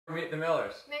Meet the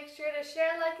Millers. Make sure to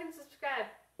share, like, and subscribe.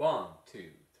 1, 2,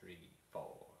 3, 4.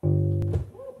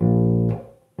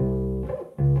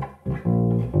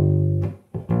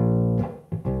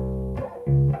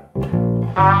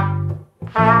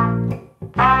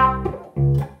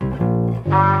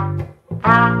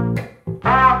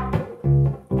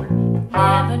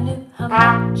 Never knew how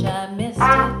much I missed it.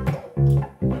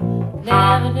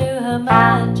 Never knew how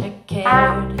much I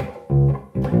cared.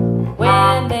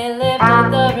 When they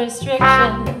lifted the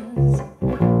restrictions,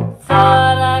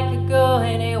 thought I could go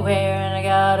anywhere, and I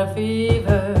got a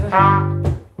fever.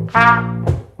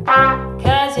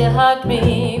 'Cause you hugged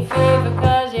me, fever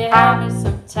 'cause you held me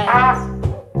so tight.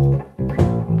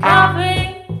 Coffee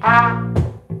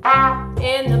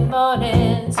in the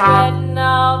morning, sweating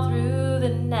all through the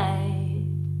night.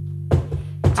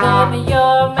 You told me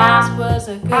your mask was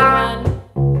a good one,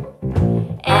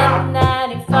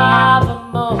 N95 or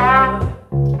more.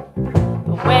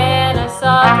 But when I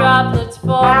saw droplets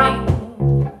forming,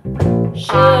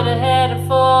 shoulda headed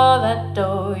for that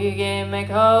door. You gave me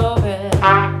COVID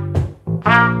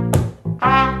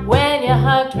when you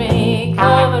hugged me,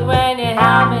 COVID when you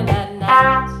held me that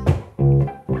night.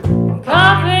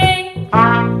 Coffee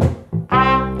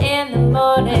in the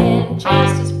morning,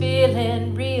 chest is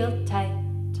feeling real tight.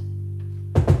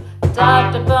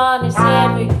 Dr. Bonnie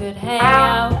said we could hang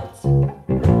out,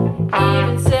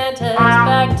 even sent us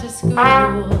back to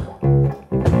school.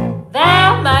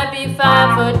 That might be fine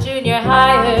for junior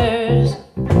hires,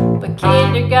 but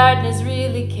kindergartners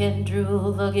really can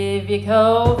drool. They'll give you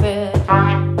COVID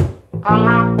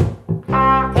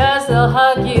 'cause they'll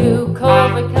hug you,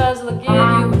 COVID 'cause they'll give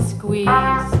you a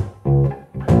squeeze.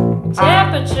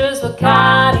 Temperatures will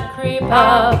kinda creep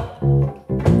up,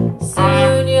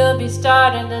 soon you'll be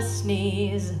starting to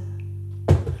sneeze.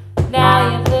 Now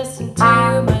you've listened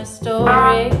to my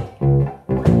story,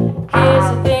 here's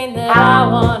the thing that I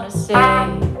wanna say.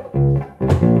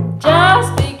 Just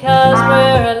because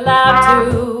we're allowed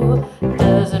to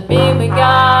doesn't mean we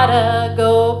gotta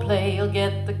go play. You'll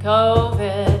get the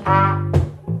COVID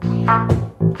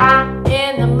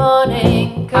in the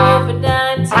morning,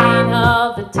 COVID-19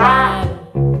 all the time.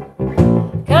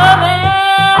 COVID,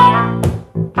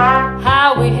 how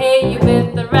we hate you.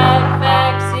 With the right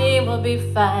vaccine we'll be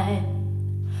fine.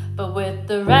 But with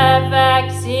the right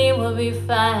vaccine we'll be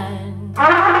fine.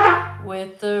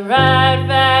 With the right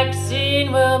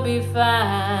vaccine we'll be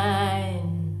fine.